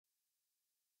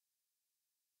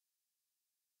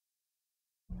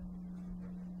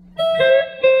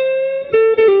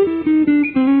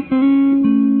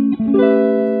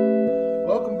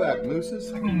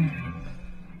places.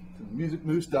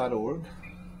 Musicmoose.org.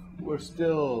 We're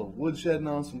still woodshedding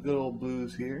on some good old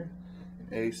blues here.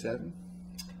 A7,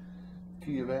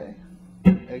 key of A,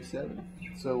 A7.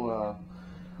 So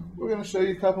we're going to show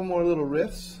you a couple more little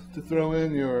riffs to throw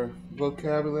in your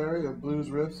vocabulary of blues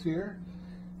riffs here.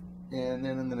 And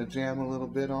then I'm going to jam a little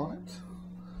bit on it.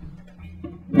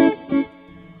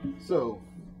 So,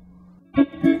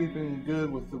 keeping good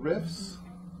with the riffs.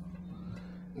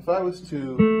 If I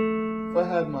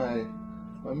had my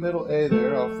middle A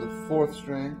there off the 4th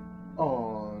string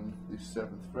on the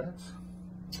 7th fret.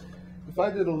 If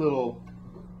I did a little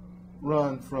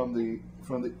run from the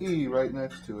E right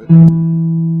next to it,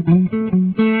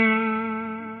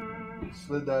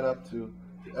 slid that up to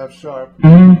F sharp,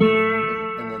 and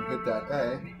then hit that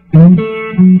A.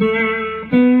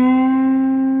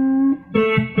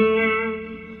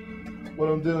 What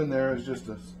I'm doing there is just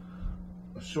a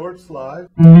short slide,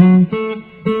 and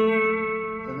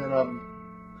then I'm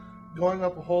going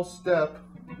up a whole step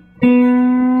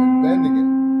and bending it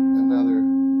another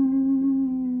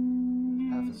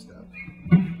half a step.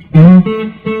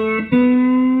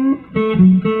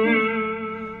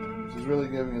 Which is really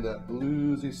giving you that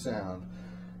bluesy sound.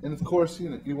 And of course,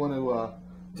 you want to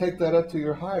take that up to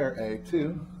your higher A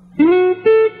too.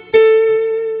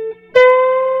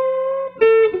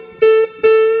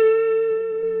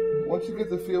 Once you get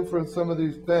the feel for some of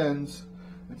these bends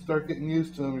and start getting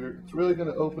used to them, it's really going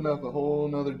to open up a whole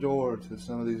nother door to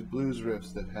some of these blues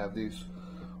riffs that have these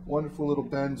wonderful little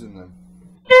bends in them.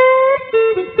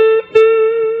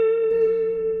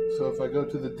 So if I go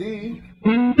to the D,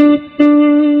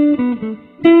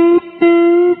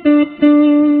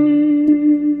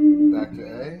 back to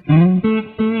A,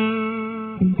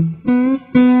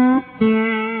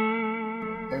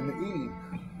 and the E.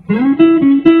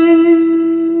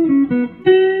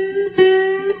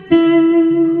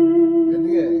 And the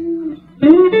A.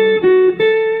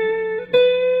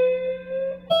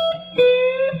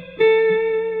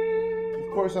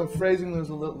 Of course, I'm phrasing those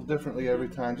a little differently every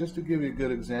time, just to give you a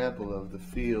good example of the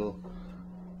feel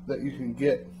that you can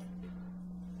get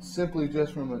simply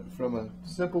just from a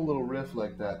simple little riff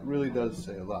like that. It really does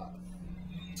say a lot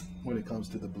when it comes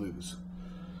to the blues.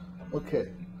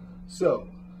 Okay, so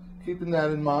keeping that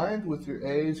in mind with your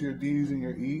A's, your D's, and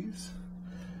your E's,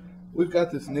 we've got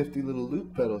this nifty little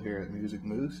loop pedal here at Music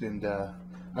Moose, and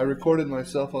I recorded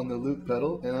myself on the loop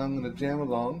pedal, and I'm going to jam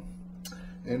along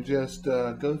and just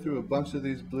go through a bunch of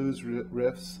these blues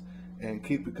riffs and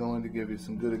keep it going to give you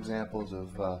some good examples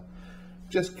of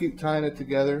just keep tying it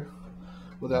together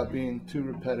without being too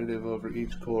repetitive over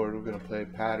each chord. We're going to play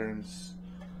patterns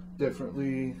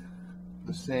differently,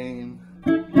 the same.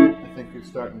 I think you're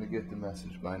starting to get the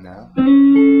message by now. To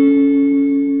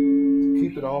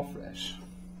keep it all fresh.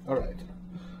 Alright,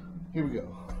 here we go.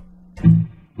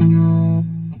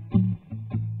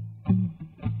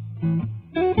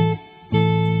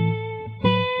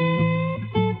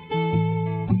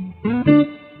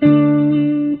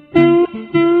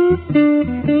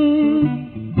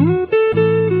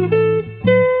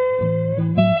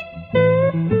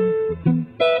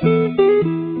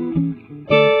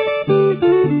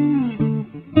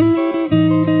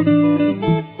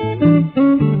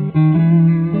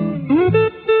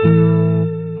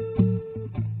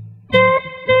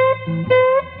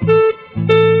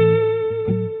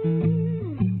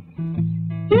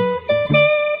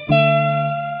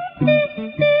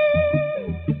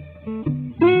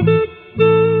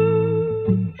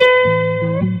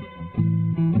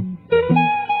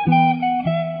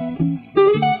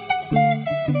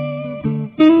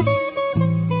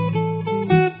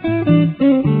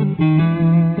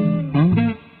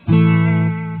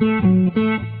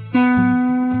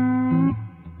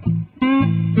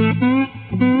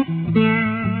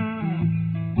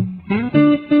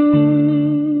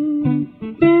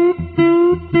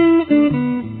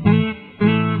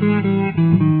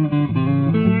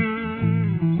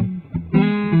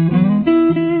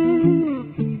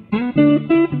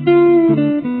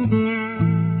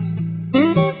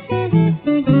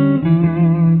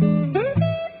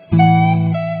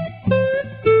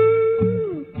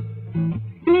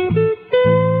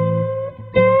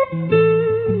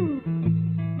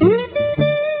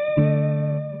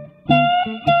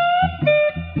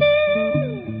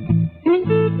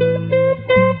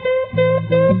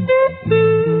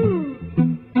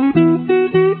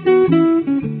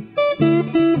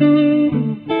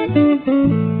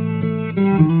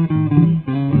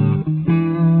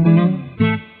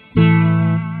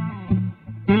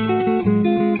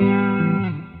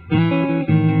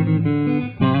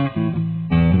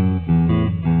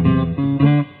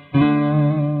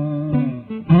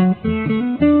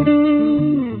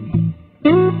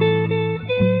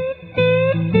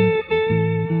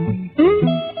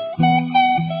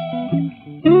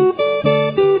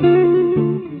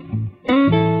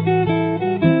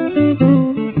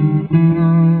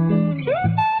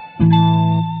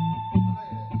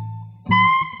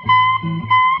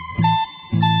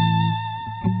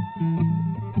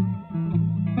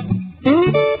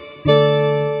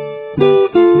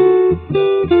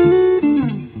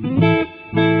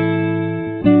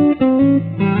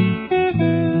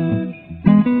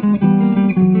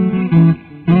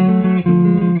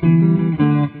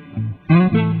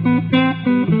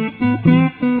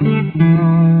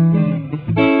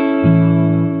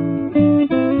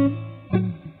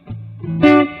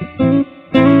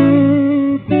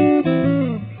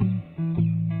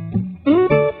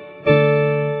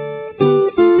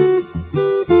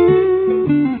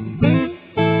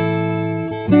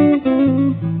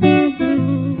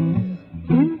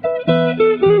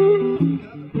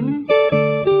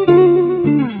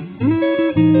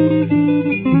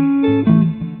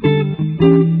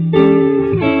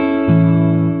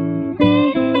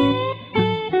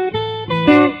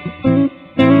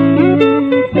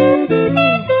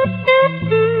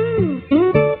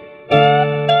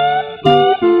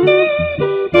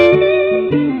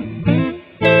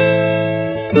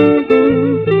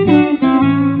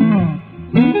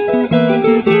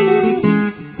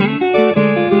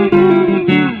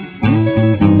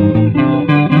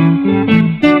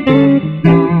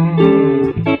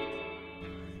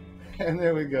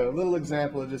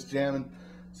 example of just jamming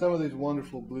some of these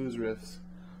wonderful blues riffs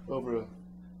over a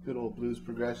good old blues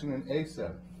progression in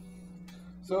A7.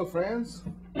 So friends,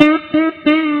 come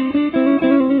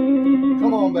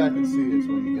on back and see us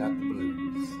when you got the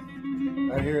blues,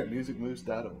 right here at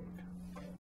musicmoose.org.